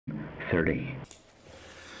5:30.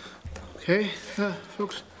 Okay,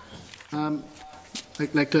 folks.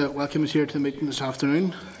 I'd like to welcome us here to the meeting this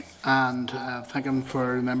afternoon and thank them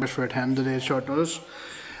for the members for attending today's short notice.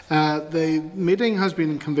 The meeting has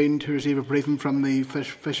been convened to receive a briefing from the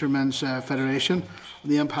Fishermen's Federation on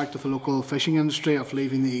the impact of the local fishing industry of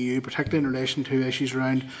leaving the EU, particularly in relation to issues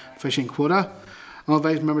around fishing quota. I'll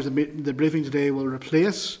advise members that the briefing today will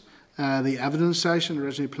replace the evidence session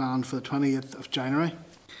originally planned for the 28th of January.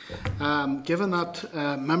 Given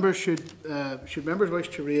that members should members wish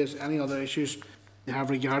to raise any other issues they have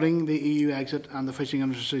regarding the EU exit and the fishing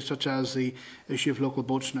industry, such as the issue of local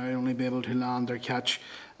boats now only be able to land their catch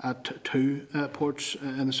at two ports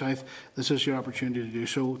in the south, this is your opportunity to do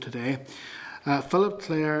so today. Philip,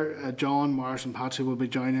 Claire, John, Morris and Patsy will be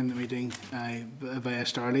joining the meeting via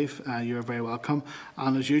Starleaf. You're very welcome.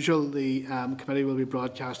 And as usual, the committee will be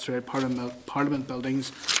broadcast throughout Parliament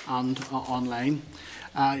buildings and online.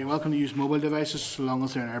 You're welcome to use mobile devices so long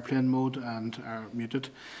as they're in airplane mode and are muted.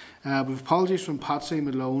 With apologies from Patsy,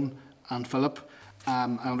 Malone and Philip. I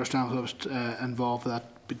understand Philip's involved with that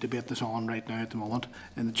debate that's on right now at the moment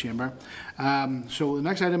in the chamber. So the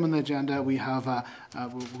next item on the agenda, we have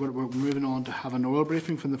we're moving on to have an oral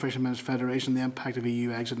briefing from the Fishermen's Federation on the impact of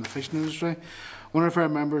EU exit in the fishing industry. I want to refer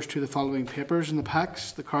members to the following papers in the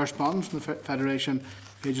packs: the correspondence from the Federation,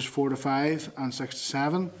 pages 4 to 5 and 6 to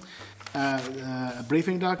 7. A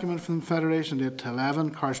briefing document from the Federation, 8 to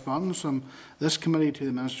 11, correspondence from this committee to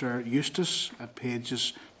the Minister Eustace at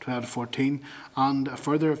pages 12 to 14, and a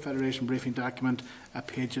further Federation briefing document at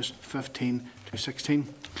pages 15 to 16.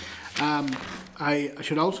 I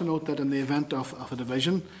should also note that in the event of a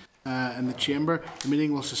division in the chamber, the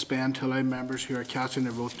meeting will suspend to allow members who are casting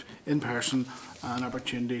their vote in person an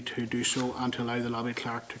opportunity to do so and to allow the lobby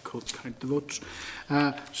clerk to count the votes.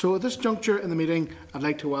 So at this juncture in the meeting, I'd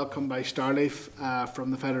like to welcome by Starleaf from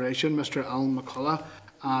the Federation Mr Alan McCullough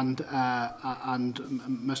and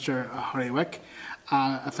Mr Harry Wick.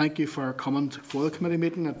 Thank you for coming for the committee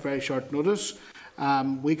meeting at very short notice.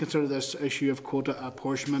 We consider this issue of quota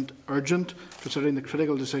apportionment urgent, considering the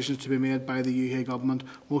critical decisions to be made by the UK Government,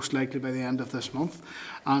 most likely by the end of this month.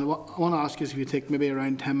 And what I want to ask is if you take maybe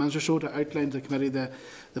around 10 minutes or so to outline to the committee the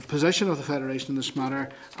position of the Federation in this matter,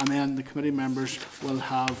 and then the committee members will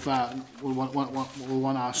have will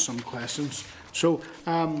want to ask some questions. So,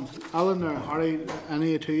 Alan or Harry,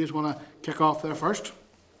 any of you want to kick off there first?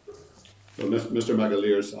 Well, Mr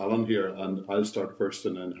McAleer's Alan here, and I'll start first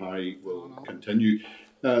and then Harry will continue.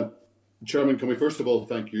 Chairman, can we first of all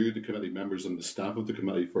thank you, the committee members and the staff of the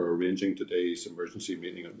committee, for arranging today's emergency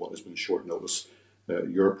meeting at what has been short notice.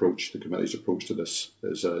 Your approach, the committee's approach to this,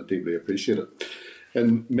 is deeply appreciated.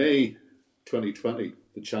 In May 2020,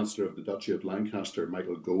 the Chancellor of the Duchy of Lancaster,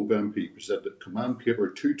 Michael Gove MP, presented Command Paper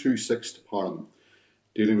 226 to Parliament,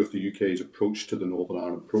 dealing with the UK's approach to the Northern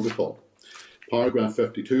Ireland Protocol. Paragraph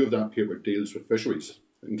 52 of that paper deals with fisheries.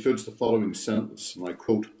 It includes the following sentence, and I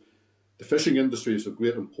quote, "The fishing industry is of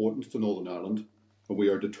great importance to Northern Ireland, and we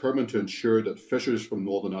are determined to ensure that fishers from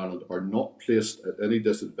Northern Ireland are not placed at any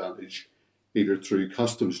disadvantage, either through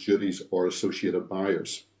customs duties or associated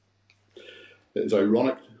barriers." It is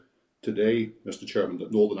ironic today, Mr Chairman,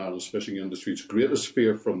 that Northern Ireland's fishing industry's greatest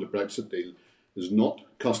fear from the Brexit deal is not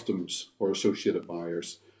customs or associated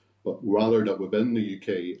barriers, but rather that within the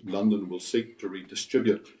UK, London will seek to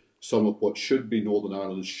redistribute some of what should be Northern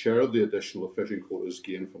Ireland's share of the additional fishing quotas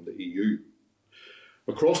gained from the EU.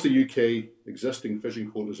 Across the UK, existing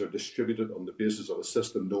fishing quotas are distributed on the basis of a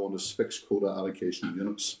system known as fixed quota allocation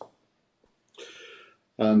units.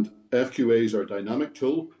 And FQAs are a dynamic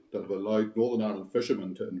tool that have allowed Northern Ireland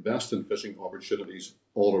fishermen to invest in fishing opportunities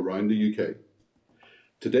all around the UK.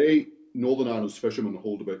 Today, Northern Ireland's fishermen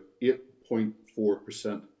hold about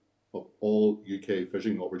 8.4% of all UK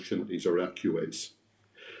fishing opportunities are FQAs.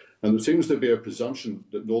 And there seems to be a presumption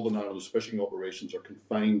that Northern Ireland's fishing operations are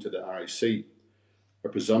confined to the RIC, a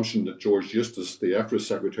presumption that George Eustace, the EFRA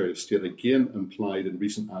Secretary of State, again implied in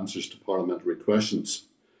recent answers to parliamentary questions.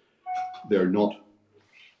 They are not.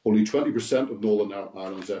 Only 20% of Northern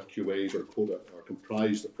Ireland's FQAs or quota are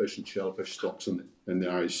comprised of fish and shellfish stocks in the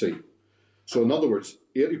RIC. So in other words,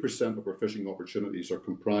 80% of our fishing opportunities are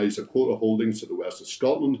comprised of quota holdings to the west of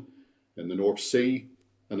Scotland, in the North Sea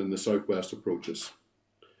and in the southwest approaches.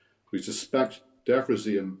 We suspect DEFRA's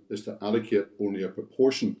aim is to allocate only a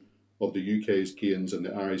proportion of the UK's gains in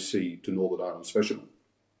the RIC to Northern Ireland's fishermen.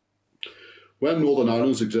 When Northern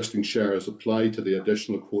Ireland's existing share is applied to the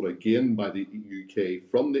additional quota gained by the UK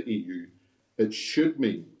from the EU, it should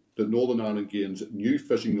mean that Northern Ireland gains new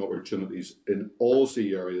fishing opportunities in all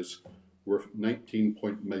sea areas worth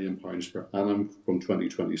 £19 million per annum from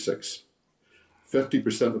 2026.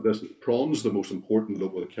 50% of this is prawns, the most important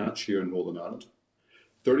local catch here in Northern Ireland.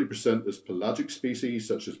 30% is pelagic species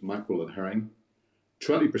such as mackerel and herring.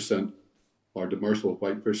 20% are demersal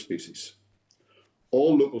whitefish species.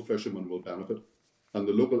 All local fishermen will benefit, and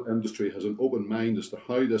the local industry has an open mind as to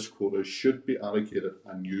how this quota should be allocated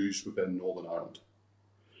and used within Northern Ireland.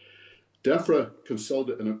 DEFRA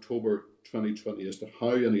consulted in October 2020 as to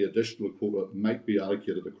how any additional quota might be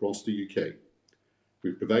allocated across the UK.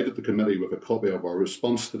 We've provided the committee with a copy of our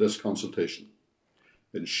response to this consultation.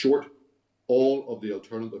 In short, all of the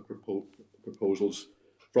alternative proposals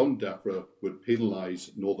from DEFRA would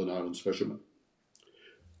penalise Northern Ireland's fishermen.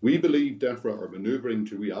 We believe DEFRA are manoeuvring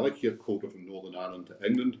to reallocate quota from Northern Ireland to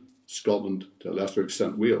England, Scotland, to a lesser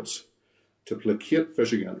extent Wales, to placate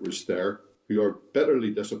fishing interests there who are bitterly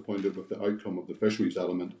disappointed with the outcome of the fisheries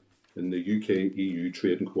element in the UK-EU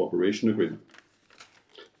Trade and Cooperation Agreement.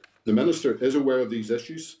 The Minister is aware of these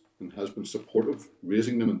issues and has been supportive,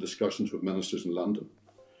 raising them in discussions with ministers in London.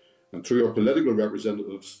 And through our political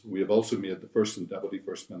representatives, we have also made the First and Deputy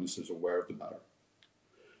First Ministers aware of the matter.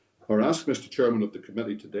 Our ask, Mr Chairman, of the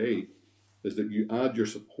committee today is that you add your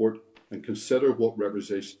support and consider what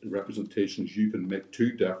representations you can make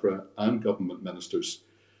to DEFRA and government ministers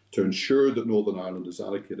to ensure that Northern Ireland is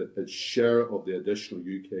allocated its share of the additional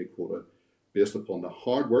UK quota based upon the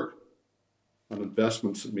hard work and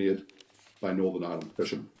investments made by Northern Ireland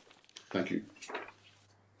fishermen. Thank you.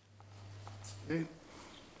 Okay.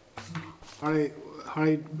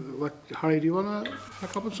 Harry, do you want to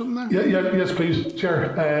pick up on something there? Yes, please,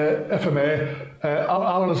 Chair. If I may,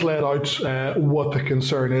 Alan has laid out what the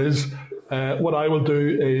concern is. What I will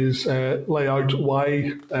do is lay out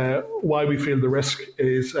why we feel the risk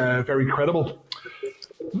is very credible.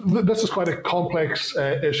 This is quite a complex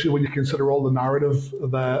issue when you consider all the narrative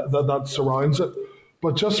that surrounds it.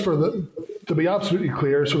 But just to be absolutely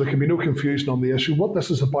clear, so there can be no confusion on the issue, what this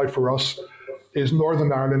is about for us is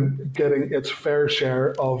Northern Ireland getting its fair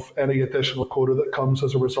share of any additional quota that comes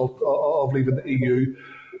as a result of leaving the EU.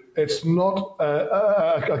 It's not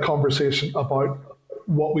a conversation about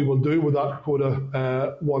what we will do with that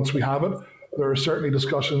quota once we have it. There are certainly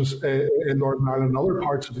discussions in Northern Ireland and other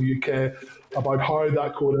parts of the UK about how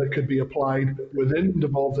that quota could be applied within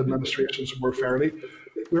devolved administrations more fairly.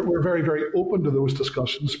 We're very, very open to those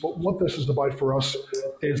discussions, but what this is about for us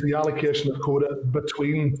is the allocation of quota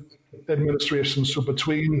between administrations, so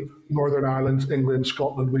between Northern Ireland, England,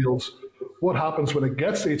 Scotland, Wales. What happens when it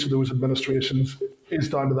gets to each of those administrations is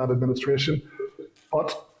down to that administration,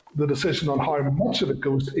 but the decision on how much of it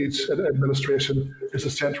goes to each administration is a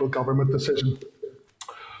central government decision.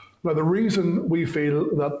 Now, the reason we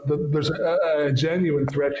feel that there's a genuine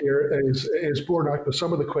threat here is borne out by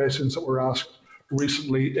some of the questions that were asked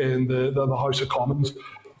recently in the House of Commons.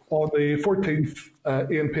 On the 14th,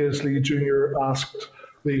 Ian Paisley Jr. asked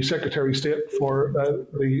the Secretary of State for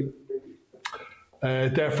the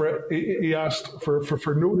DEFRA, he asked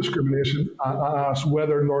for no discrimination and asked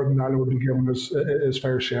whether Northern Ireland would be given his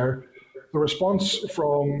fair share. The response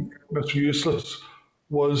from Mr Useless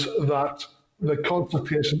was that the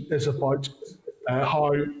consultation is about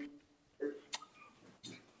how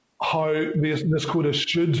this quota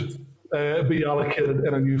should be allocated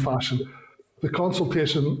in a new fashion. The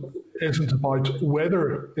consultation isn't about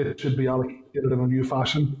whether it should be allocated in a new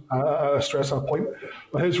fashion. I stress that point.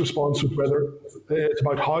 But his response was whether it's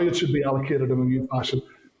about how it should be allocated in a new fashion.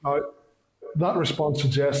 Now, that response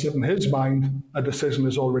suggests that in his mind, a decision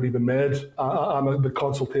has already been made and the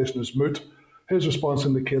consultation is moot. His response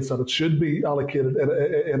indicates that it should be allocated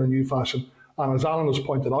in a new fashion. And as Alan has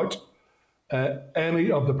pointed out,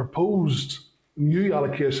 any of the proposed new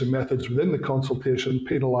allocation methods within the consultation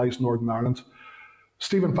penalise Northern Ireland.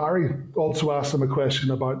 Stephen Farry also asked him a question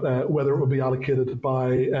about whether it would be allocated by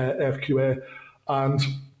FQA, and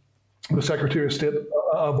the Secretary of State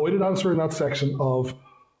avoided answering that section of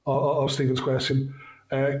Stephen's question.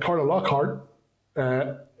 Carla Lockhart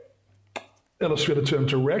illustrated to him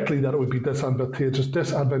directly that it would be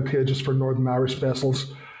disadvantageous for Northern Irish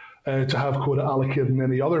vessels to have quota allocated in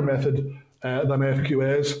any other method than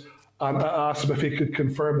FQA's, and asked him if he could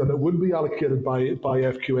confirm that it would be allocated by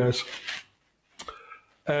FQA's.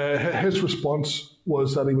 His response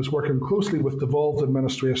was that he was working closely with devolved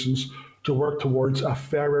administrations to work towards a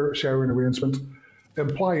fairer sharing arrangement,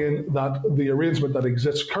 implying that the arrangement that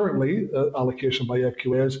exists currently, allocation by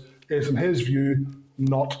FQA's, is in his view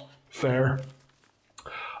not fair.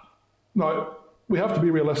 Now, we have to be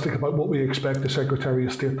realistic about what we expect the Secretary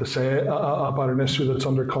of State to say about an issue that's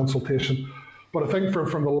under consultation. But I think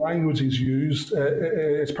from the language he's used,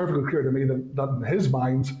 it's perfectly clear to me that in his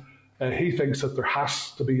mind, he thinks that there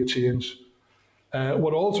has to be a change.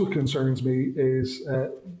 What also concerns me is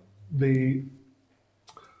the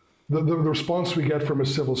response we get from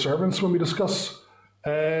as civil servants when we discuss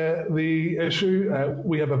the issue.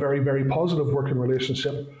 We have a very, very positive working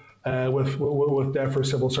relationship with DEFRA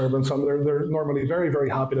civil servants, and they're normally very, very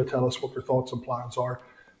happy to tell us what their thoughts and plans are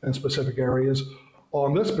in specific areas.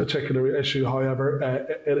 On this particular issue, however,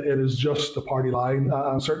 it is just the party line,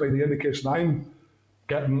 and certainly the indication I'm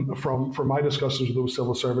getting from my discussions with those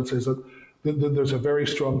civil servants is that there's a very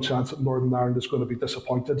strong chance that Northern Ireland is going to be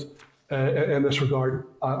disappointed in this regard,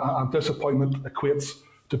 and disappointment equates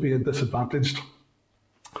to being disadvantaged.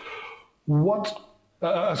 What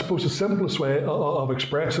I suppose the simplest way of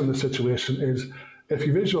expressing the situation is if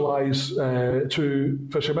you visualise two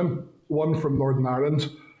fishermen, one from Northern Ireland,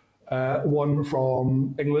 one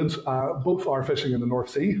from England, both are fishing in the North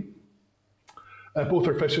Sea. Both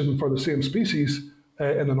are fishing for the same species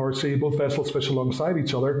in the North Sea. Both vessels fish alongside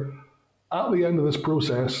each other. At the end of this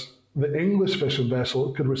process, the English fishing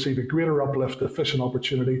vessel could receive a greater uplift of fishing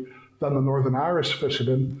opportunity than the Northern Irish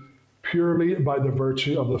fisherman, purely by the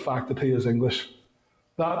virtue of the fact that he is English.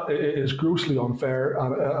 That is grossly unfair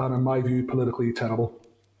and in my view, politically untenable.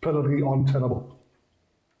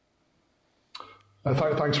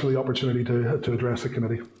 Thanks for the opportunity to address the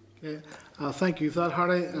committee. Okay. Thank you for that,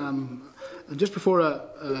 Harry. And just before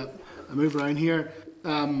I move around here,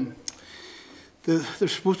 they're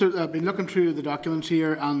supposed to have been looking through the documents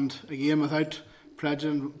here, and again, without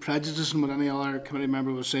prejudice and what any other committee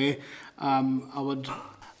member would say, I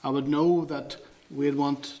would know that we'd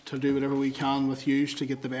want to do whatever we can with use to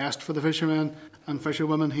get the best for the fishermen and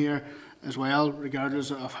fisherwomen here as well,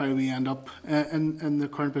 regardless of how we end up in the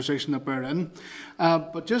current position that we're in.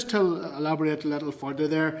 But just to elaborate a little further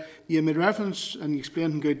there, you made reference and you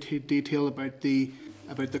explained in good detail about the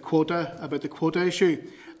quota issue.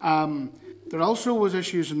 There also was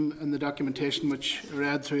issues in the documentation which I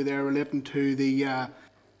read through there relating to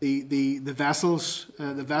the vessels.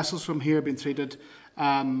 The vessels from here being treated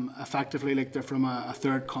effectively like they're from a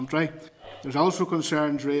third country. There's also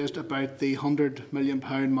concerns raised about the £100 million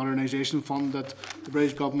modernisation fund that the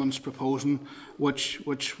British government's proposing, which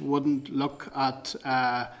wouldn't look at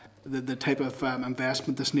the type of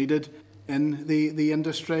investment that's needed in the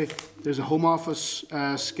industry. There's a Home Office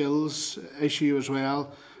skills issue as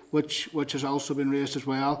well, which has also been raised as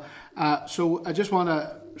well. So I just want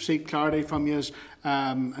to seek clarity from you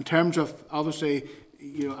in terms of, obviously,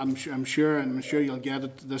 I'm sure you'll get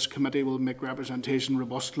it. This committee will make representation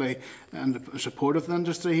robustly and support of the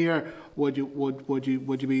industry here. Could you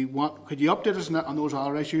update us on those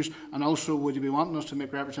other issues, and also would you be wanting us to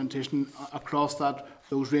make representation across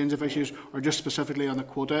those range of issues, or just specifically on the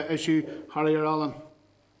quota issue, Harry or Alan?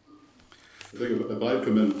 I think if I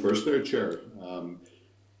come in first there, Chair,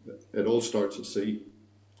 it all starts at sea.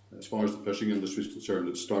 As far as the fishing industry is concerned,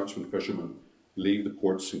 it starts when fishermen leave the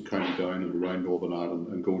ports in County Down and around Northern Ireland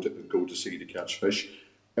and go to sea to catch fish.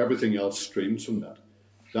 Everything else streams from that.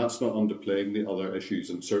 That's not underplaying the other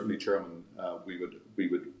issues, and certainly, Chairman, we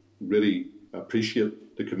would really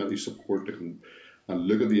appreciate the committee's support and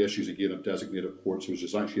look at the issues again of designated ports, which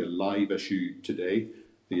is actually a live issue today.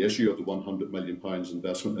 The issue of the £100 million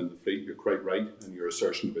investment in the fleet, you're quite right in your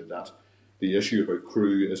assertion about that. The issue about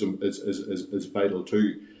crew is vital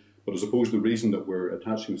too. But I suppose the reason that we're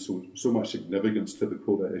attaching so much significance to the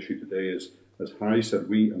quota issue today is, as Harry said,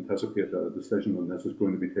 we anticipate that a decision on this is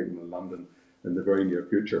going to be taken in London in the very near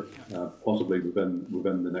future, possibly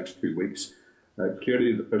within the next 2 weeks.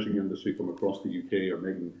 Clearly, the fishing industry from across the UK are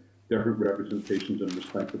making different representations in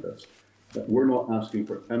respect to this. We're not asking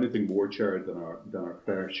for anything more, Chair, than our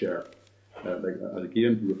fair share.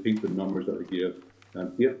 Again, to repeat the numbers that I gave,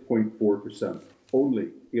 8.4%. Only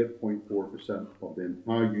 8.4% of the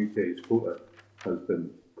entire UK's quota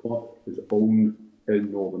is owned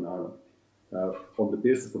in Northern Ireland. On the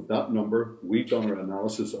basis of that number, we've done our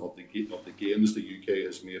analysis of the gains the UK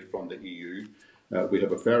has made from the EU. We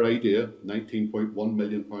have a fair idea, £19.1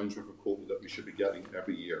 million worth of quota that we should be getting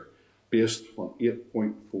every year, based on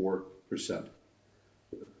 8.4%.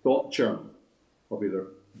 The thought, Chairman, of either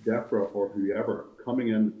DEFRA or whoever coming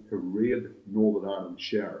in to raid Northern Ireland's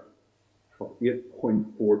share of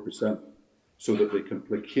 8.4%, so that they can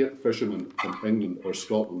placate fishermen from England or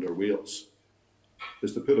Scotland or Wales,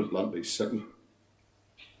 is, to put it bluntly, sickening.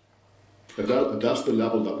 If that's the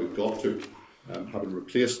level that we've got to, having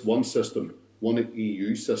replaced one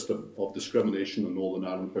EU system of discrimination on Northern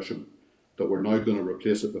Ireland fishermen, that we're now going to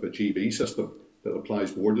replace it with a GB system that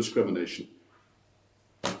applies more discrimination.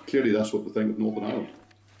 Clearly that's what we think of Northern Ireland.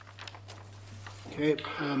 Okay,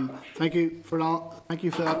 thank you for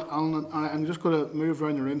that, Alan. I'm just going to move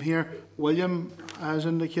around the room here. William has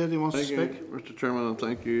indicated he wants to speak. Thank you, Mr. Chairman, and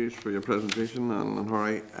thank you for your presentation, Alan and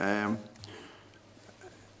Harry.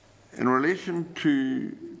 In relation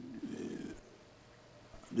to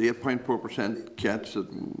the 8.4% catch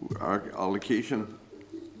allocation,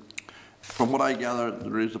 from what I gather,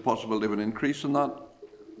 there is a possibility of an increase in that.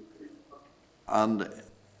 And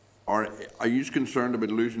are you concerned about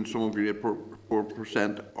losing some of your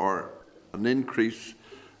 8.4% or an increase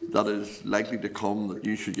that is likely to come that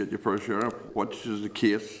you should get your fair share of? Which is the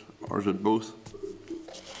case, or is it both?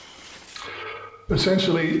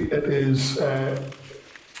 Essentially, it is.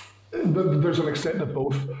 There's an extent of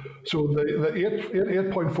both. So the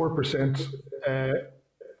 8.4%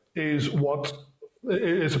 is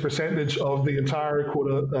a percentage of the entire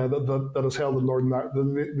quota that is held in Northern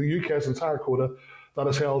Ireland, the UK's entire quota that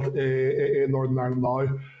is held in Northern Ireland now.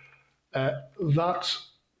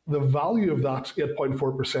 The value of that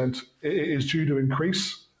 8.4% is due to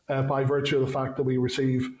increase by virtue of the fact that we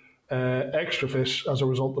receive extra fish as a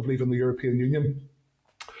result of leaving the European Union.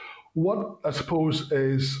 What I suppose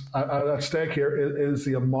is at stake here is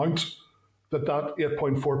the amount that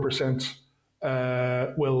 8.4%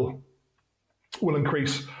 will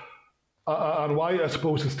increase. And why I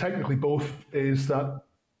suppose it's technically both is that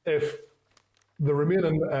if the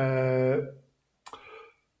remaining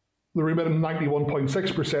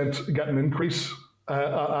 91.6% get an increase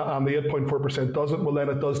and the 8.4% doesn't, well then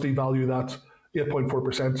it does devalue that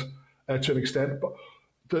 8.4% to an extent. But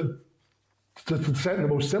to set in the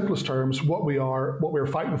most simplest terms, what we're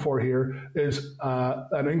fighting for here is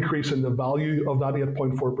an increase in the value of that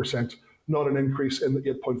 8.4%, not an increase in the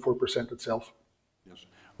 8.4% itself. Yes,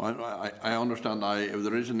 well, I understand now. If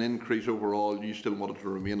there is an increase overall, you still want it to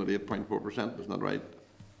remain at 8.4%, isn't that right?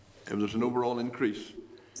 If there's an overall increase,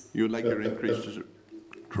 you would like your increase to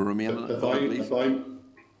remain at least?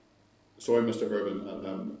 Sorry, Mr. Irvin,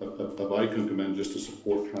 if I can come in just to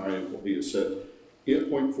support Harry and what he has said,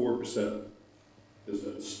 8.4% is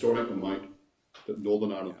the historic amount that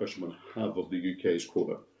Northern Ireland fishermen have of the UK's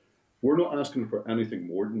quota. We're not asking for anything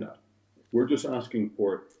more than that. We're just asking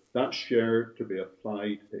for that share to be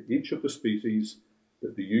applied to each of the species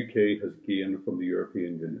that the UK has gained from the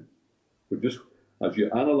European Union. We just, as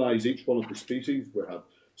you analyse each one of the species,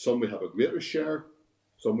 we have a greater share,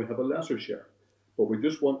 some we have a lesser share. But we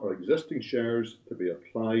just want our existing shares to be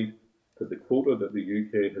applied to the quota that the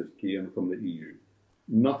UK has gained from the EU.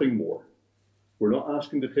 Nothing more. We're not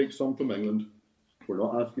asking to take some from England. We're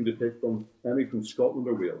not asking to take any from Scotland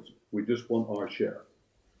or Wales. We just want our share.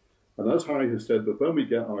 And as Harry has said, that when we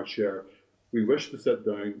get our share, we wish to sit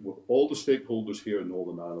down with all the stakeholders here in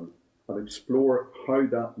Northern Ireland and explore how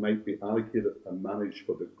that might be allocated and managed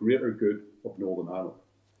for the greater good of Northern Ireland.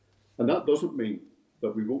 And that doesn't mean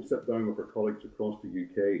that we won't sit down with our colleagues across the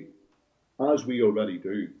UK, as we already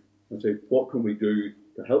do, and say, what can we do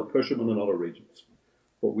to help fishermen in other regions?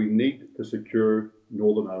 But we need to secure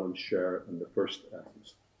Northern Ireland's share in the first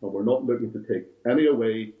instance. And we're not looking to take any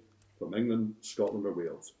away from England, Scotland or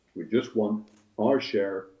Wales. We just want our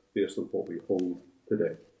share based on what we hold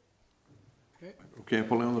today. Okay, I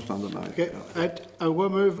fully understand that now. Okay, I will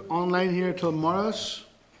move online here to Morris.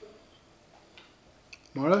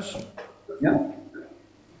 Morris? Yeah.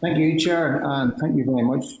 Thank you, Chair, and thank you very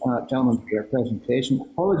much, gentlemen, for your presentation.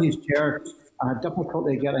 Apologies, Chair, I had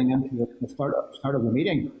difficulty getting into the start of the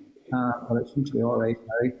meeting, but it seems to be all right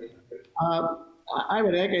now. I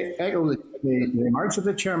would echo the remarks of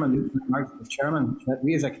the Chairman, that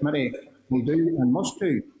we as a committee will do and must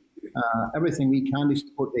do everything we can to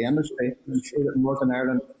support the industry and ensure that Northern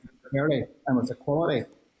Ireland is fairly and with equality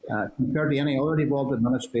compared to any other devolved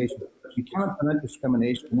administration. We cannot permit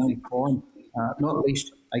discrimination in any form, not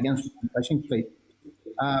least against the fishing fleet.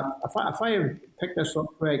 If I have picked this up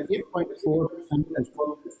right, 8.4% is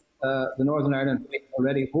what the Northern Ireland fleet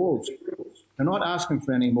already holds. They're not asking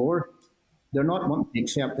for any more. They're not wanting to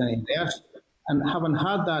accept any less. And having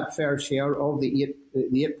had that fair share of the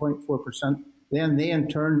 8.4%, then they in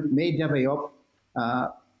turn may divvy up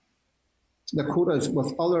the quotas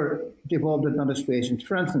with other devolved administrations.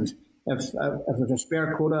 For instance, if there's a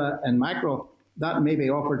spare quota in mackerel, that may be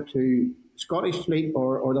offered to Scottish fleet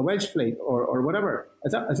or the Welsh fleet or whatever.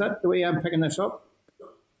 Is that the way I'm picking this up?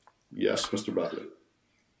 Yes, Mr. Bradley.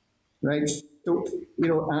 Right. So,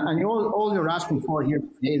 and all you're asking for here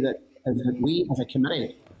today is that we as a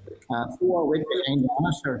committee forward behind the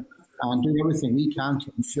minister and do everything we can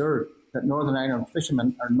to ensure that Northern Ireland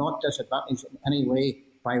fishermen are not disadvantaged in any way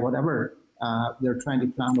by whatever they're trying to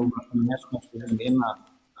plan over in the mainland.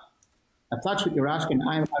 If that's what you're asking,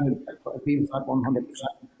 I would agree with that 100%.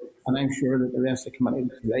 and I'm sure that the rest of the committee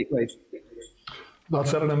will do likewise.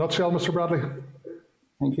 That's it in a nutshell, Mr. Bradley.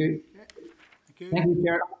 Thank you. Thank you. Thank you,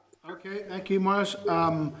 Chair. Okay, thank you, Morris.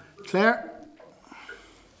 Claire?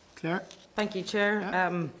 Claire? Thank you,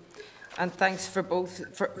 Chair. And thanks for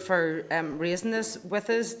both for raising this with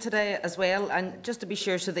us today as well. And just to be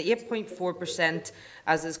sure, so the 8.4%,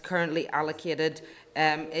 as is currently allocated,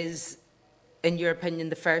 is, in your opinion,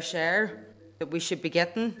 the fair share that we should be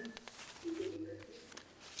getting?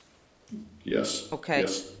 Yes. Okay.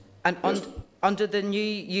 Yes. And Yes. Under the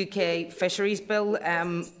new UK Fisheries Bill,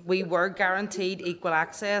 we were guaranteed equal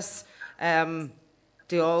access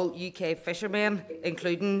to all UK fishermen,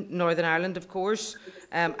 including Northern Ireland, of course,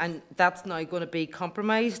 and that's now going to be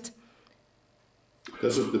compromised.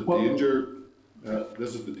 This is the danger.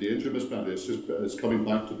 This is the danger, Ms. Bradley. It's coming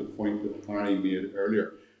back to the point that Harry made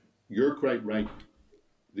earlier. You're quite right.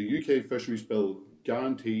 The UK Fisheries Bill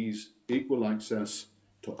guarantees equal access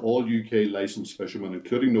to all UK licensed fishermen,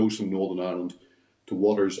 including those from Northern Ireland, to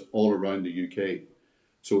waters all around the UK.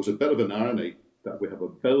 So it's a bit of an irony that we have a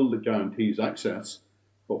bill that guarantees access,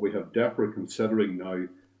 but we have DEFRA considering now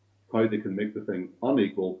how they can make the thing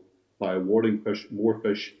unequal by awarding more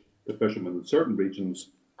fish to fishermen in certain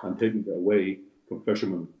regions and taking it away from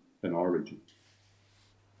fishermen in our region.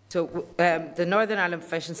 So the Northern Ireland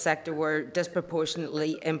fishing sector were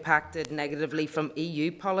disproportionately impacted negatively from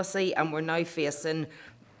EU policy, and we're now facing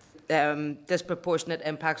disproportionate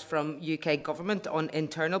impacts from UK government on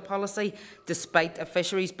internal policy. Despite a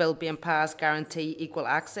fisheries bill being passed guarantee equal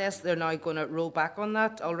access, they're now going to roll back on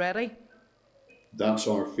that already? That's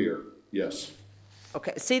our fear, yes.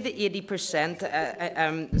 Okay, say the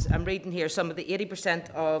 80%, I'm reading here, some of the 80%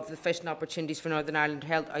 of the fishing opportunities for Northern Ireland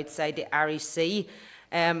held outside the REC.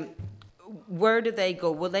 Where do they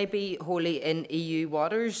go? Will they be wholly in EU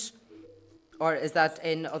waters, or is that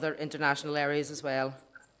in other international areas as well?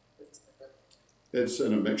 It's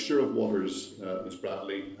in a mixture of waters, Ms.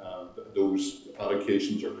 Bradley. Those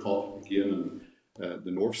allocations are caught again in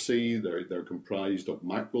the North Sea. They're comprised of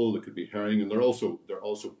mackerel. There could be herring, and they're also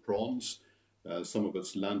prawns. Some of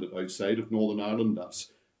it's landed outside of Northern Ireland.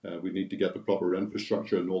 That's we need to get the proper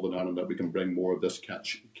infrastructure in Northern Ireland that we can bring more of this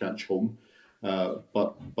catch home.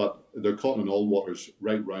 But they're caught in all waters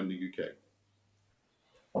right around the UK.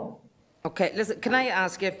 Okay, listen, can I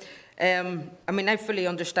ask you, I mean, I fully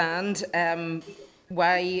understand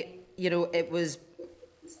why, you know, it was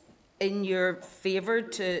in your favour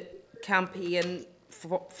to campaign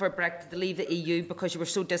for Brexit to leave the EU because you were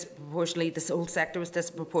so disproportionately, this whole sector was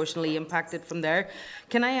disproportionately impacted from there.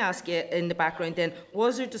 Can I ask you in the background then,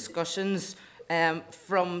 was there discussions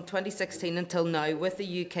from 2016 until now with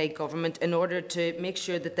the UK government in order to make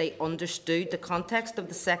sure that they understood the context of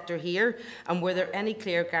the sector here, and were there any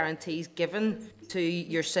clear guarantees given to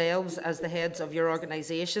yourselves as the heads of your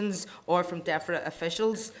organisations or from DEFRA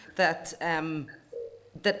officials that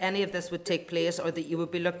that any of this would take place or that you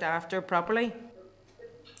would be looked after properly?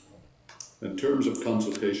 In terms of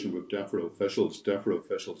consultation with DEFRA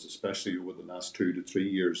officials, especially over the last 2 to 3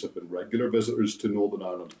 years, have been regular visitors to Northern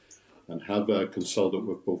Ireland and have consulted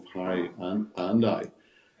with both Harry and I.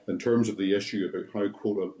 In terms of the issue about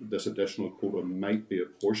how this additional quota might be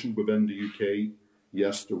apportioned within the UK,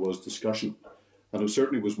 yes, there was discussion. And it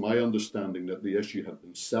certainly was my understanding that the issue had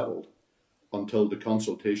been settled until the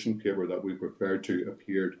consultation paper that we referred to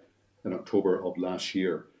appeared in October of last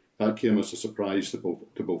year. That came as a surprise to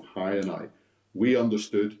both Harry and I. We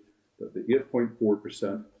understood that the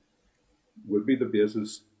 8.4% would be the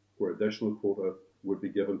basis where additional quota would be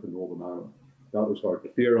given to Northern Ireland. That was our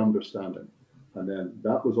clear understanding. And then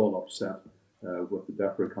that was all upset with the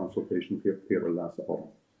DEFRA consultation paper last autumn.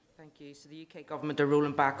 Thank you. So the UK government are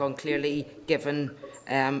rolling back on clearly given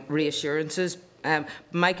reassurances.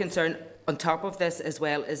 My concern on top of this as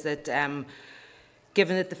well is that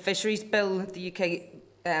given that the Fisheries Bill, the UK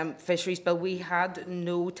Fisheries Bill, we had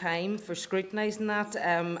no time for scrutinising that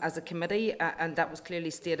as a committee, and that was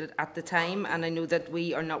clearly stated at the time, and I know that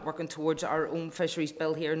we are not working towards our own Fisheries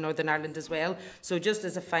Bill here in Northern Ireland as well. So just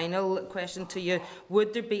as a final question to you,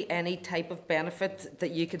 would there be any type of benefit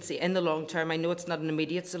that you could see in the long term? I know it's not an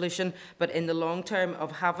immediate solution, but in the long term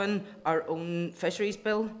of having our own Fisheries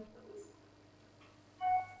Bill?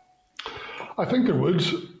 I think there would.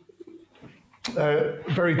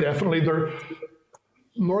 Very definitely.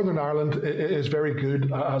 Northern Ireland is very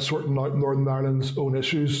good at sorting out Northern Ireland's own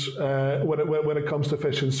issues when it comes to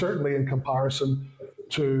fishing, certainly in comparison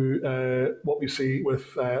to what we see with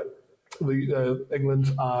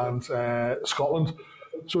England and Scotland.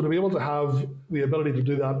 So to be able to have the ability to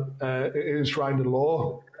do that is enshrined in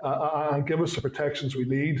law and give us the protections we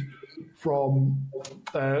need from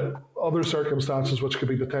other circumstances which could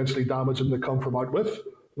be potentially damaging that come from out with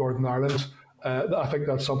Northern Ireland, I think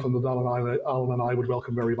that's something that Alan and I would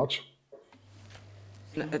welcome very much.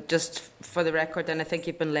 Just for the record, and I think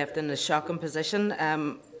you've been left in a shocking position,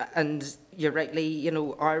 and you're rightly,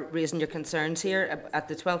 are raising your concerns here at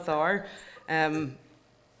the 12th hour.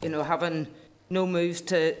 Having no moves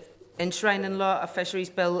to enshrine in law a fisheries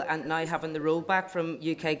bill and now having the rollback from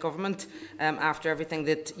UK government after everything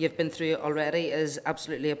that you've been through already is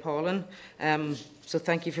absolutely appalling. So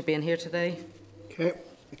thank you for being here today. Okay,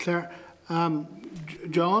 Claire.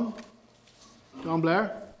 John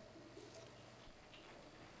Blair.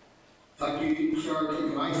 Thank you, Chair.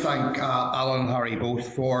 Can I thank Alan and Harry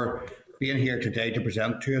both for being here today to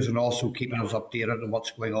present to us and also keeping us updated on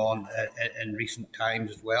what's going on in recent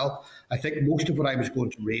times as well. I think most of what I was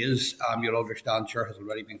going to raise, you'll understand, Chair, has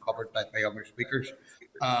already been covered by other speakers.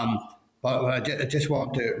 But I just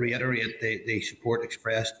want to reiterate the support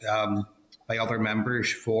expressed by other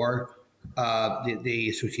members for the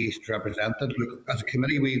associations represented. Look, as a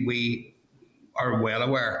committee, we are well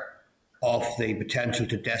aware of the potential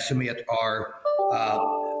to decimate our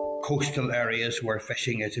coastal areas where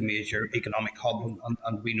fishing is a major economic hub,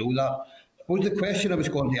 and we know that. I suppose the question I was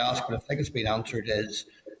going to ask, but I think it's been answered, is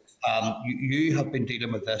you have been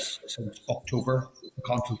dealing with this since October, the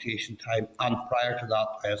consultation time, and prior to that,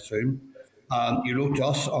 I assume. You wrote to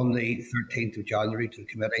us on the 13th of January to the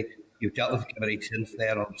committee. You've dealt with the committee since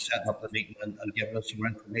then on setting up the meeting and giving us more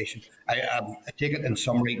information. I take it in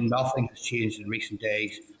summary, nothing has changed in recent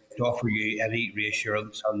days to offer you any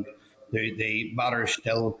reassurance, and the matter is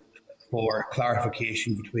still for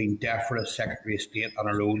clarification between DEFRA, Secretary of State, and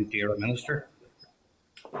our own dear Minister.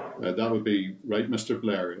 That would be right, Mr.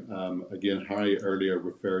 Blair. Again, Harry earlier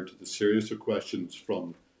referred to the series of questions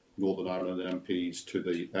from Northern Ireland MPs to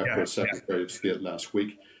the EFRA Secretary of State last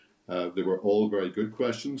week. They were all very good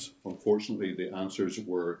questions. Unfortunately, the answers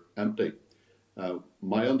were empty.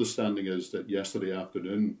 My understanding is that yesterday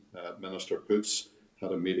afternoon, Minister Poots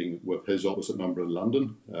had a meeting with his opposite member in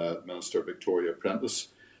London, Minister Victoria Prentice.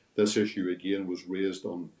 This issue again was raised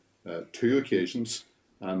on 2 occasions,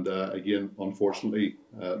 and again, unfortunately,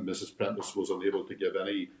 Mrs. Prentice was unable to give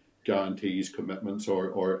any guarantees, commitments,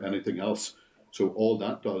 or anything else. So all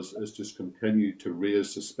that does is just continue to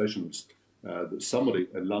raise suspicions that somebody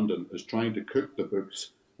in London is trying to cook the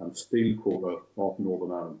books and steal quota off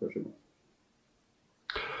Northern Ireland fishermen.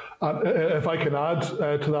 If I can add to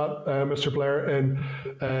that, Mr. Blair, in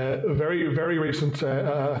very, very recent,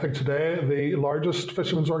 I think today, the largest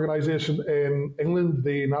fishermen's organisation in England,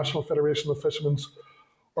 the National Federation of Fishermen's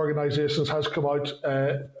Organisations, has come out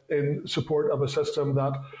in support of a system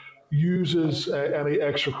that uses any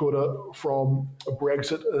extra quota from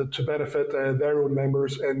Brexit to benefit their own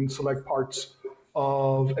members in select parts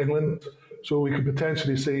of England. So we could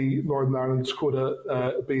potentially see Northern Ireland's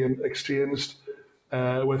quota being exchanged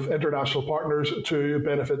with international partners to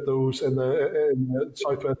benefit those in the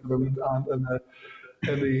southwest of England and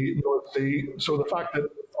in the North Sea. So the fact that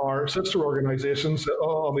our sister organisations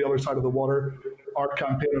on the other side of the water are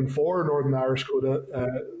campaigning for Northern Irish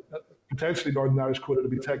quota, potentially Northern Irish quota to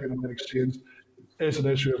be taken and then exchanged, is an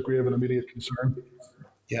issue of grave and immediate concern.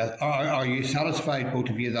 Yeah, are you satisfied, both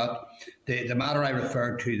of you, that the matter I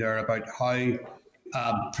referred to there about how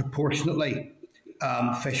proportionately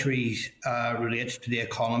fisheries relates to the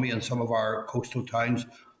economy in some of our coastal towns,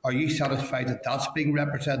 are you satisfied that that's being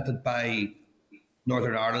represented by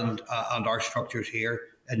Northern Ireland and our structures here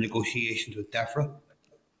in negotiations with DEFRA?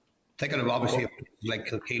 Thinking of obviously like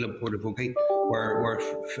Kilkeel and Portavogie, where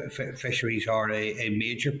fisheries are a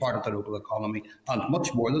major part of the local economy, and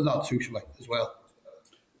much more than that socially as well.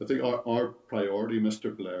 I think our priority,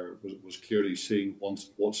 Mr. Blair, was clearly seeing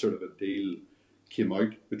what sort of a deal came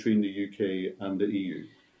out between the UK and the EU.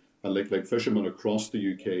 And like fishermen across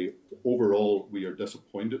the UK, overall, we are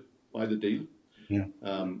disappointed by the deal. Yeah.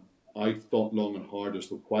 I thought long and hard as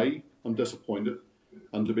to why I'm disappointed.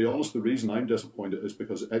 And to be honest, the reason I'm disappointed is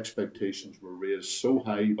because expectations were raised so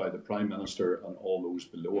high by the Prime Minister and all those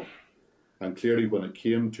below him. And clearly when it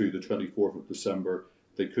came to the 24th of December,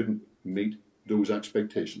 they couldn't meet those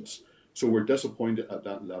expectations. So we're disappointed at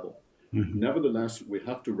that level. Mm-hmm. Nevertheless, we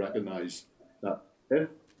have to recognise that if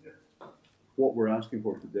what we're asking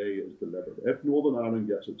for today is delivered, if Northern Ireland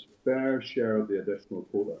gets its fair share of the additional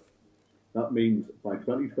quota, that means by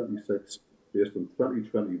 2026, based on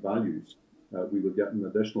 2020 values, we will get an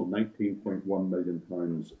additional £19.1 million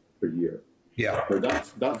per year. Yeah.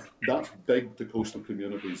 Now that's big to coastal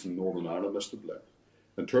communities in Northern Ireland, Mr. Blair.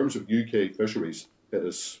 In terms of UK fisheries, it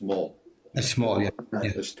is small. It's small, yeah.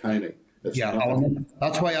 It's tiny. It's Alan,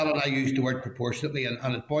 that's why Alan and I used the word proportionately, and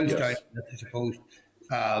it boils down to, I suppose,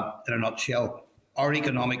 in a nutshell, our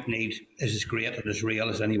economic need is as great and as real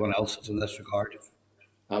as anyone else's in this regard.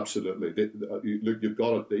 Absolutely. Look, you've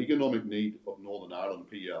got it. The economic need of Northern Ireland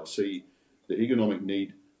PLC, the economic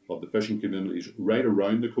need of the fishing communities right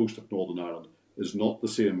around the coast of Northern Ireland is not the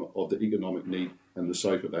same of the economic need in the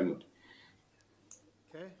south of England.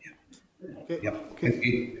 Okay. Okay. Yep.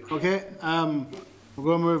 Okay. We're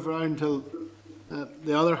going to move around to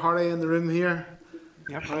the other Harry in the room here.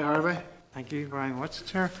 Yep. Harry Harvey. Thank you very much,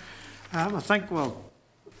 Chair. I think, well,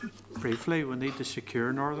 briefly, we need to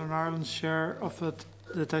secure Northern Ireland's share of the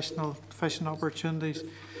additional fishing opportunities.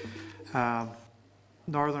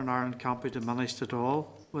 Northern Ireland can't be diminished at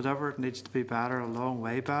all. Whatever it needs to be better, a long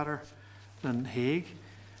way better than Hague.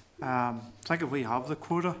 I think if we have the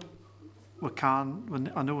quota, we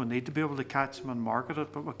can. I know we need to be able to catch them and market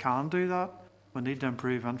it, but we can do that. We need to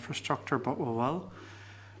improve infrastructure, but we will.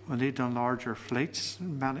 We need to enlarge our fleets,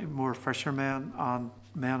 many more fishermen and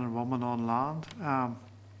men and women on land.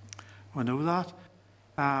 We know that.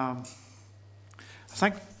 I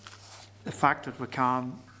think the fact that we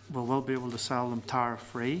will be able to sell them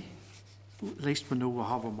tariff-free. At least we know we'll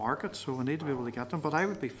have a market, so we need to be able to get them. But I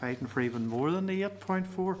would be fighting for even more than the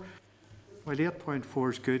 8.4. Well, 8.4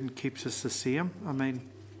 is good and keeps us the same. I mean,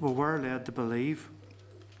 we were led to believe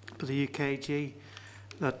by the UKG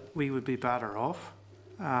that we would be better off.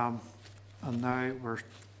 And now we're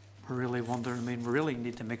really wondering, I mean, we really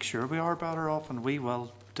need to make sure we are better off, and we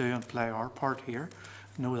will do and play our part here.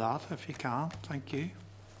 Know that if you can. Thank you.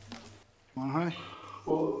 Harry.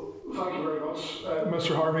 Well, thank you very much,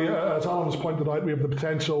 Mr. Harvey. As Alan has pointed out, we have the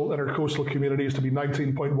potential in our coastal communities to be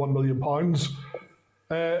 £19.1 million.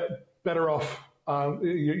 Better off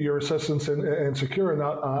your assistance in securing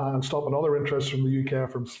that and stopping other interests from the UK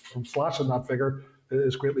from slashing that figure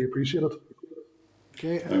is greatly appreciated.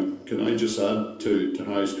 Okay. Can I just add to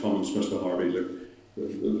Harry's comments, Mr. Harvey? Look,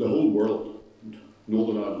 the whole world,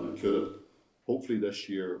 Northern Ireland included, hopefully this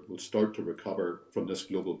year will start to recover from this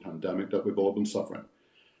global pandemic that we've all been suffering.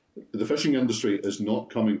 The fishing industry is not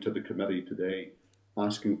coming to the committee today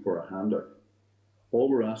asking for a handout. All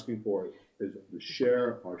we're asking for is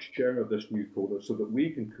our share of this new quota so that we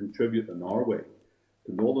can contribute in our way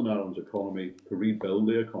to Northern Ireland's economy, to rebuild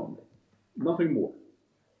the economy. Nothing more.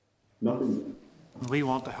 Nothing more. We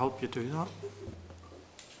want to help you do that.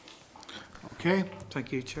 Okay.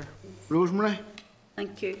 Thank you, Chair. Rosemary.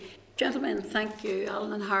 Thank you. Gentlemen, thank you,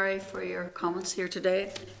 Alan and Harry, for your comments here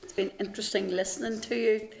today. It's been interesting listening to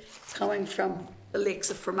you, coming from the lakes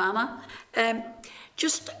of Fermanagh.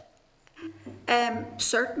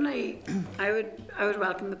 Certainly, I would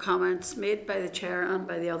welcome the comments made by the Chair and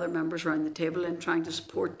by the other members around the table in trying to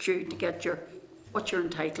support you to get what you're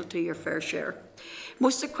entitled to, your fair share.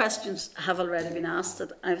 Most of the questions have already been asked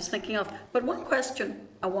that I was thinking of, but one question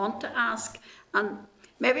I want to ask, and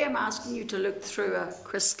maybe I'm asking you to look through a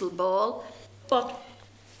crystal ball, but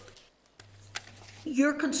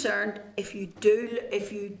you're concerned if you do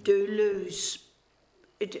lose,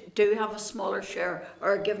 do have a smaller share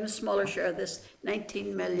or are given a smaller share of this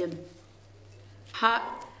 19 million.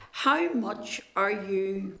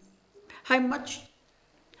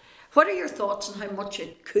 What are your thoughts on how much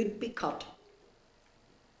it could be cut?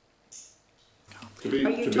 Are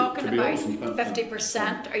you talking about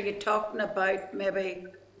 50%? Are you talking about maybe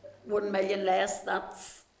 1 million less?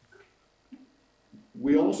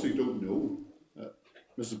 We honestly don't know,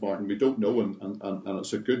 Mrs. Barton. We don't know, and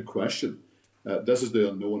it's a good question. This is the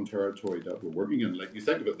unknown territory that we're working in. Like, you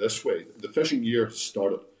think of it this way: the fishing year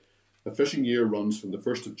started. The fishing year runs from the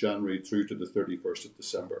 1st of January through to the 31st of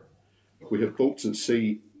December. We have boats at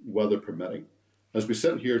sea, weather permitting. As we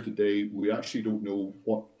sit here today, we actually don't know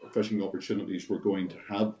what fishing opportunities we're going to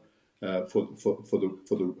have for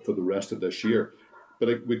the rest of this year.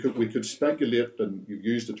 But we could speculate, and you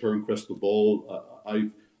used the term crystal ball.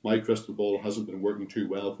 My crystal ball hasn't been working too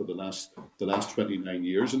well for the last 29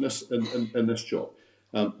 years in this job.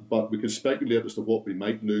 But we could speculate as to what we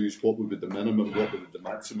might lose, what would be the minimum, what would be the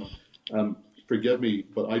maximum. Forgive me,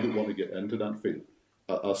 but I don't want to get into that field.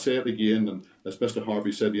 I'll say it again, and as Mr.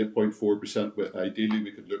 Harvey said, 8.4%, ideally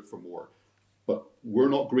we could look for more. But we're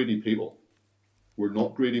not greedy people. We're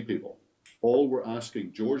not greedy people. All we're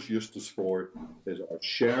asking George Eustace for is our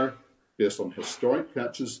share based on historic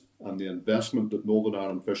catches and the investment that Northern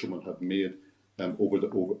Ireland fishermen have made over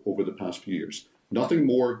the past few years. Nothing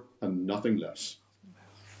more and nothing less.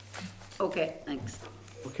 Okay, thanks.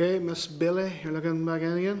 Okay, Miss Bailey, you're looking back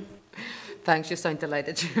in again. Thanks, you sound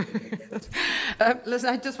delighted. Listen,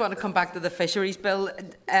 I just want to come back to the fisheries bill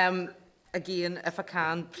again, if I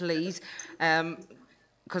can, please.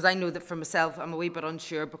 because I know that for myself, I'm a wee bit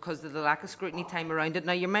unsure because of the lack of scrutiny time around it.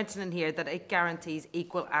 Now, you're mentioning here that it guarantees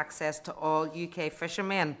equal access to all UK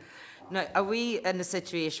fishermen. Now, are we in a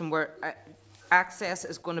situation where access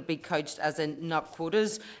is going to be couched as in not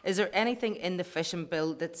quotas? Is there anything in the fishing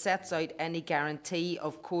bill that sets out any guarantee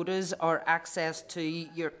of quotas or access to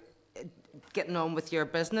your getting on with your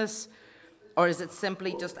business? Or is it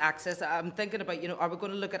simply just access? I'm thinking about, are we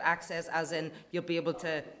going to look at access as in you'll be able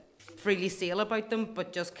to freely sail about them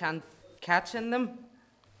but just can't catch in them?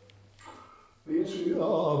 The issue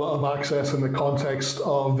of access in the context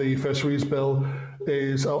of the fisheries bill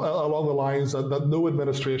is along the lines that no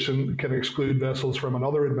administration can exclude vessels from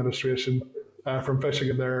another administration from fishing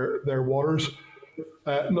in their waters.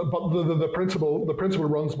 But the principle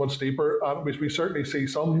runs much deeper, and we certainly see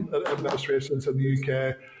some administrations in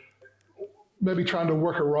the UK maybe trying to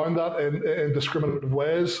work around that in discriminative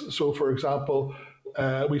ways. So, for example,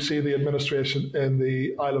 we see the administration in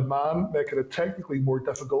the Isle of Man making it technically more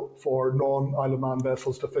difficult for non-Isle of Man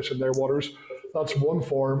vessels to fish in their waters. That's one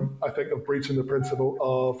form, I think, of breaching the principle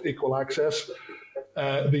of equal access.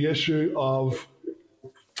 The issue of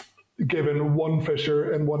giving one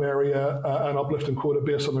fisher in one area an uplift in quota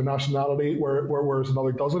based on their nationality, whereas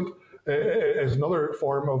another doesn't, is another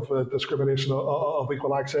form of discrimination of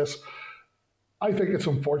equal access. I think it's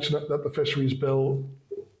unfortunate that the Fisheries Bill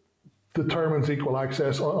determines equal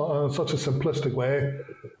access on such a simplistic way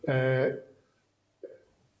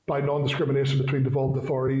by non-discrimination between devolved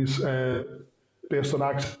authorities based on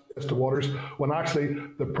access to waters, when actually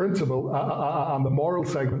the principle and the moral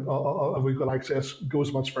segment of equal access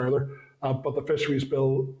goes much further, but the Fisheries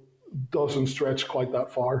Bill doesn't stretch quite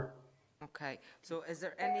that far. Okay, so is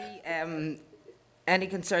there any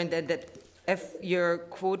concern then that if your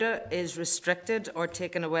quota is restricted or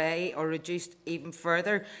taken away or reduced even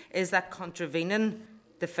further, is that contravening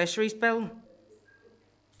the Fisheries Bill?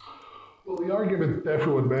 Well, the argument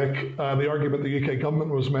DEFRA would make, the argument the UK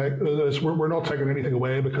government was making, is we're not taking anything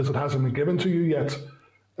away because it hasn't been given to you yet.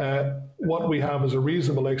 What we have is a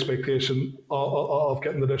reasonable expectation of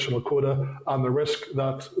getting additional quota, and the risk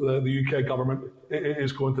that the UK government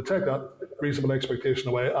is going to take that reasonable expectation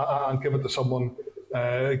away and give it to someone.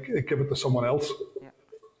 Give it to someone else. Yeah.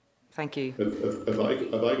 Thank you. If I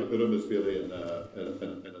could put in this really in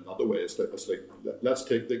another way, it's like let's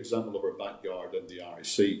take the example of our backyard in the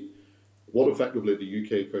RIC. What effectively the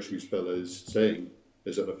UK Fisheries Bill is saying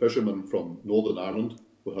is that a fisherman from Northern Ireland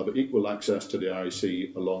will have equal access to the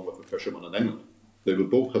RIC along with a fisherman in England. They will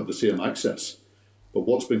both have the same access. But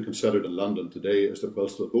what's been considered in London today is that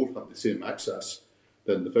whilst they both have the same access,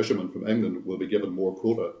 then the fisherman from England will be given more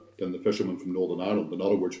quota than the fisherman from Northern Ireland. In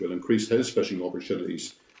other words, will increase his fishing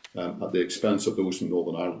opportunities at the expense of those from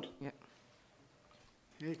Northern Ireland. Yeah.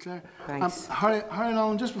 Okay, Claire. Thanks. Harry and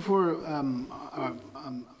Alan, just before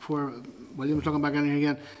William's looking back in here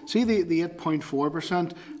again, see the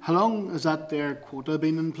 8.4%, how long has that their quota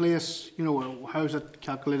been in place? How is it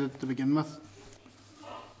calculated to begin with?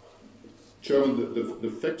 Chairman,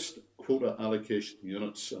 the fixed quota allocation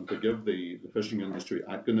units, and to give the fishing industry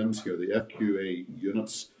acronyms here, the FQA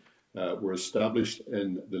units were established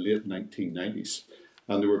in the late 1990s,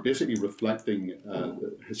 and they were basically reflecting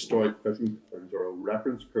historic fishing patterns or a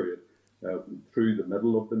reference period through the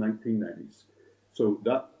middle of the 1990s. So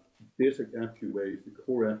that basic FQAs, the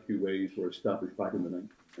core FQAs, were established back in the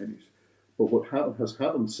 1990s. But what has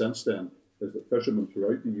happened since then is that fishermen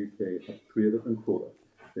throughout the UK have traded in quota.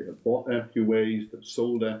 They have bought FQAs, they've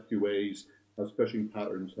sold FQAs as fishing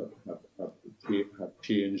patterns have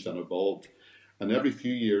changed and evolved. And every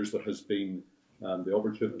few years there has been the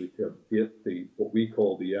opportunity to update what we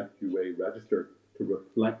call the FQA register to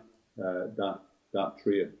reflect that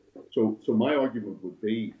trade. So my argument would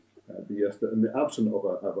be yes, that in the absence of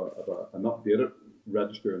an updated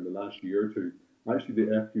register in the last year or two, actually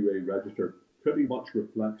the FQA register pretty much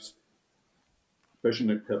reflects fishing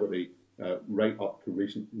activity right up to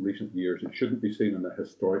recent years. It shouldn't be seen in a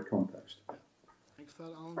historic context. Thanks for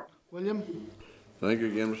that, Alan. William? Thank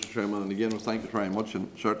you again, Mr. Chairman, and again, thank you very much. And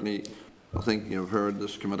certainly, I think you've heard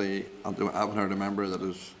this committee, and I haven't heard a member that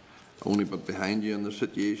is only but behind you in this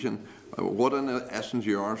situation. What in essence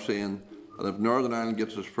you are saying, that if Northern Ireland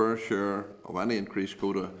gets its fair share of any increased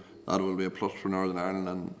quota, that will be a plus for Northern Ireland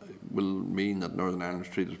and will mean that Northern Ireland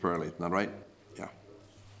is treated fairly. Isn't that right? Yeah.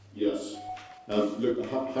 Yes. Look,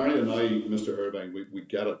 Harry and I, Mr. Irvine, we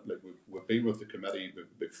get it. Like we've been with the committee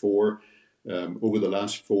before over the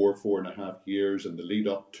last 4.5 years, and the lead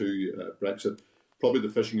up to Brexit. Probably the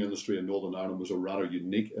fishing industry in Northern Ireland was a rather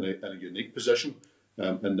unique in a unique position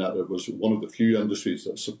in that it was one of the few industries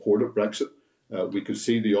that supported Brexit. We could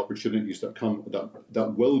see the opportunities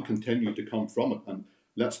that will continue to come from it,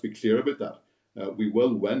 Let's be clear about that. We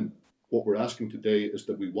will win. What we're asking today is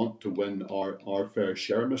that we want to win our fair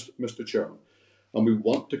share, Mr. Chairman, and we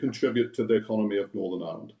want to contribute to the economy of Northern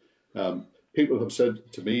Ireland. People have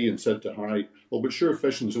said to me and said to Harry, well, but sure,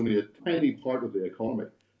 fishing is only a tiny part of the economy.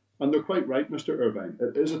 And they're quite right, Mr. Irvine.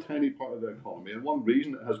 It is a tiny part of the economy. And one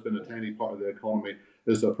reason it has been a tiny part of the economy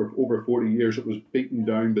is that for over 40 years it was beaten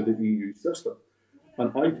down by the EU system.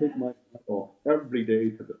 And I take my hat off every day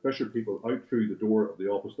to the fisher people out through the door of the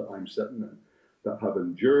office that I'm sitting in that have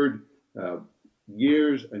endured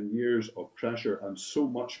years and years of pressure and so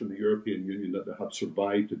much from the European Union that they have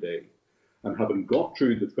survived today. And having got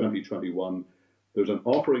through the 2021, there's an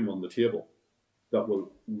offering on the table that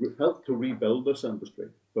will help to rebuild this industry,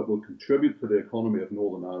 that will contribute to the economy of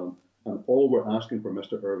Northern Ireland. And all we're asking for,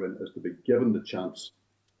 Mr. Irvine, is to be given the chance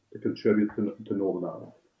to contribute to Northern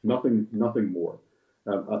Ireland. Nothing more.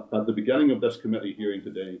 At the beginning of this committee hearing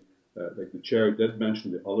today, like the chair did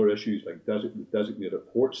mention the other issues like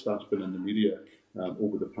designated ports. That's been in the media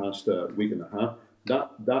over the past week and a half.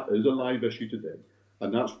 That is a live issue today,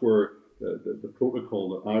 and that's where the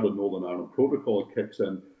protocol, the Ireland Northern Ireland protocol, kicks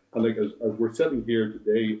in. And like as we're sitting here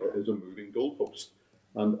today, it is a moving goalpost,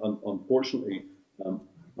 and unfortunately, and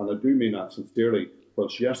I do mean that sincerely.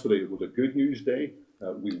 Whilst yesterday was a good news day,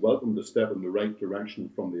 we welcomed the step in the right direction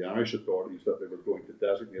from the Irish authorities that they were going to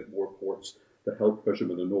designate more ports to help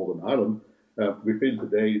fishermen in Northern Ireland. We feel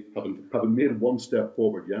today, having made one step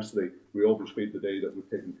forward yesterday, we always feel today that we've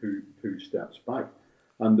taken two steps back.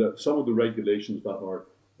 And some of the regulations that are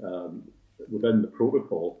within the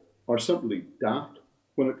protocol are simply daft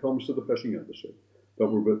when it comes to the fishing industry. But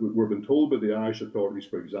we've been told by the Irish authorities,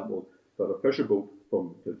 for example, that a fisher boat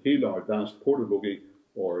from Kilkeel or Dast, Portabogie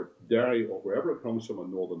or Derry or wherever it comes from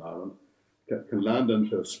in Northern Ireland can land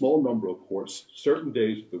into a small number of ports certain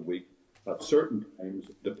days of the week at certain times,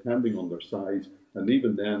 depending on their size, and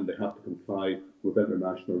even then they have to comply with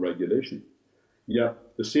international regulation. Yet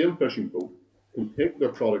the same fishing boat can take their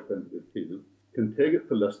product into the field, can take it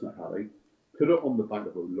to Lisnahallie, put it on the back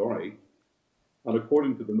of a lorry, and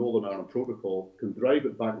according to the Northern Ireland Protocol, can drive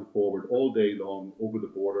it back and forward all day long over the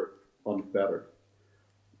border unfettered.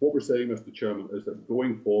 What we're saying, Mr. Chairman, is that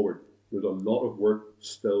going forward, there's a lot of work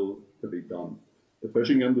still to be done. The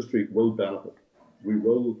fishing industry will benefit. We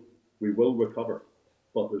will recover,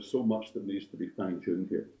 but there's so much that needs to be fine-tuned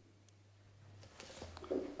here.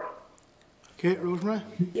 Okay, Rosemary?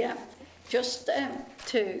 Yeah, just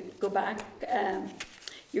to go back,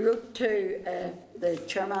 you wrote to the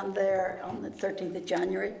chairman there on the 13th of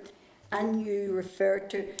January, and you referred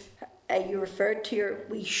to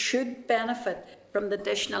we should benefit from the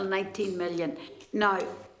additional 19 million. Now,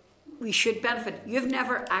 we should benefit. You've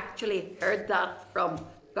never actually heard that from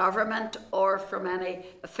government or from any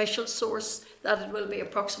official source that it will be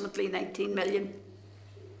approximately 19 million?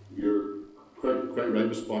 You're quite right,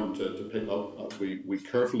 Ms. Barn, to pick up. We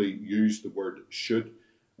carefully use the word should.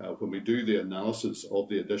 When we do the analysis of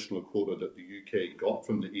the additional quota that the UK got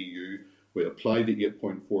from the EU, we apply the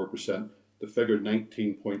 8.4%. The figure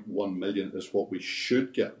 19.1 million is what we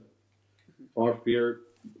should get. Our fear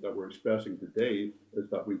that we're expressing today is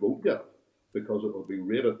that we won't get it because it will be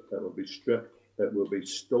raided, it will be stripped, it will be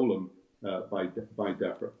stolen by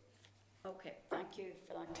DEFRA. Okay, thank you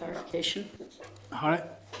for that clarification. All right.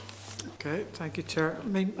 Okay, thank you, Chair.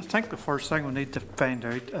 I think the first thing we need to find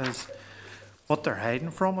out is what they're hiding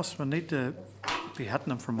from us. We need to be hitting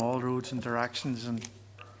them from all roads and directions and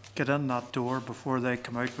get in that door before they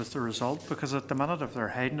come out with the result, because at the minute, if they're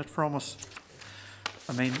hiding it from us,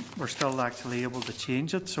 we're still actually able to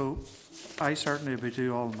change it. So I certainly would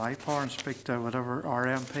do all my power and speak to whatever our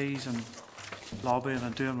MPs and lobbying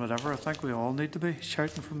and doing whatever. I think we all need to be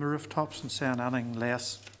shouting from the rooftops and saying anything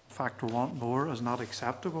less, in fact we want more, is not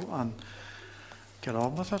acceptable, and get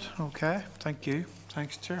on with it. Okay, thank you.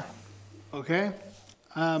 Thanks, Chair. Okay.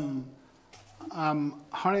 Harry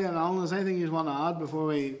and Alan, is there anything you want to add before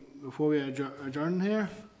we adjourn here?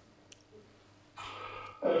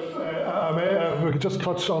 If we could just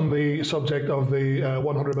touch on the subject of the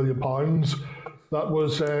 £100 million that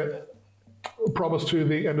was promised to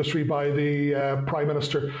the industry by the Prime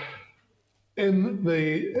Minister. In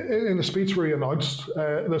the speech where he announced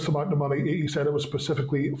this amount of money, he said it was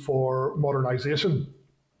specifically for modernisation.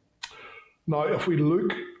 Now, if we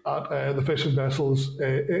look at the fishing vessels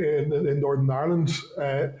in Northern Ireland,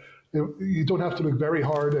 you don't have to look very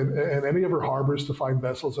hard in any of our harbours to find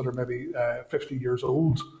vessels that are maybe 50 years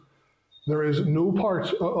old. There is no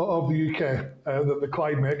part of the UK that the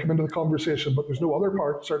Clyde may come into the conversation, but there's no other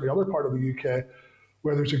part, certainly other part of the UK,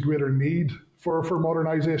 where there's a greater need for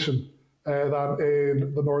modernisation than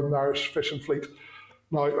in the Northern Irish fishing fleet.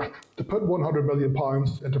 Now, to put £100 million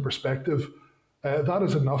into perspective, that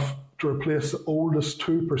is enough to replace the oldest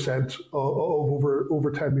 2% of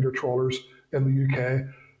over 10 metre trawlers in the UK.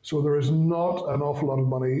 So there is not an awful lot of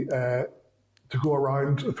money to go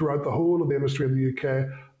around throughout the whole of the industry in the UK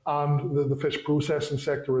and the fish processing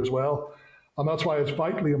sector as well. And that's why it's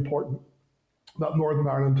vitally important that Northern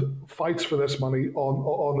Ireland fights for this money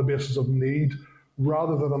on the basis of need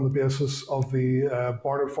rather than on the basis of the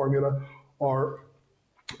Barnett formula or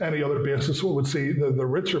any other basis. What would see the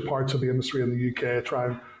richer parts of the industry in the UK try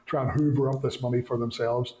and hoover up this money for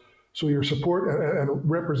themselves. So your support and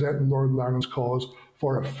representing Northern Ireland's cause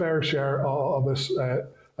for a fair share of this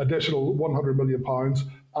additional £100 million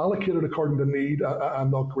allocated according to need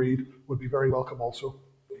and not greed would be very welcome also.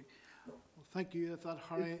 Thank you for that,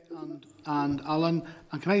 Harry and Alan.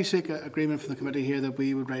 And can I seek agreement from the committee here that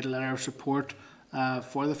we would write a letter of support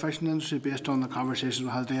for the fishing industry based on the conversations we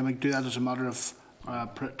had today, and we do that as a matter of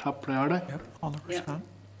top priority? Yep, 100%.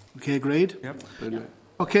 Okay, agreed. Yep.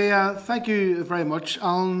 Okay, thank you very much,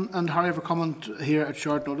 Alan and Harry, for coming here at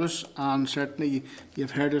short notice, and certainly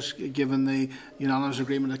you've heard us given the unanimous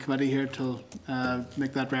agreement of the committee here to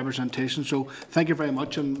make that representation. So thank you very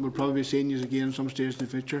much, and we'll probably be seeing you again at some stage in the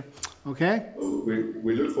future. Okay?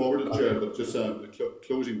 We look forward to it, Chair, but just a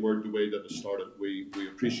closing word the way that it started. We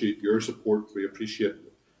appreciate your support. We appreciate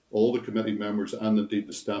all the committee members and indeed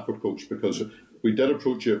the staff approach, because we did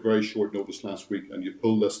approach you at very short notice last week and you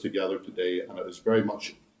pulled this together today, and it is very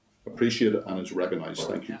much appreciated and is recognised.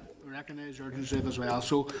 Thank you. Yeah, we recognise your urgency as well.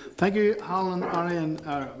 So thank you, Alan and Harry.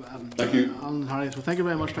 And, thank you. Alan and Harry. So thank you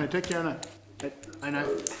very much. Now, take care now. Bye now.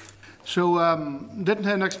 So, Ditton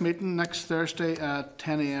Town next meeting next Thursday at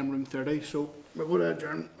 10 AM, room 30. So we're going to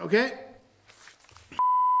adjourn. Okay?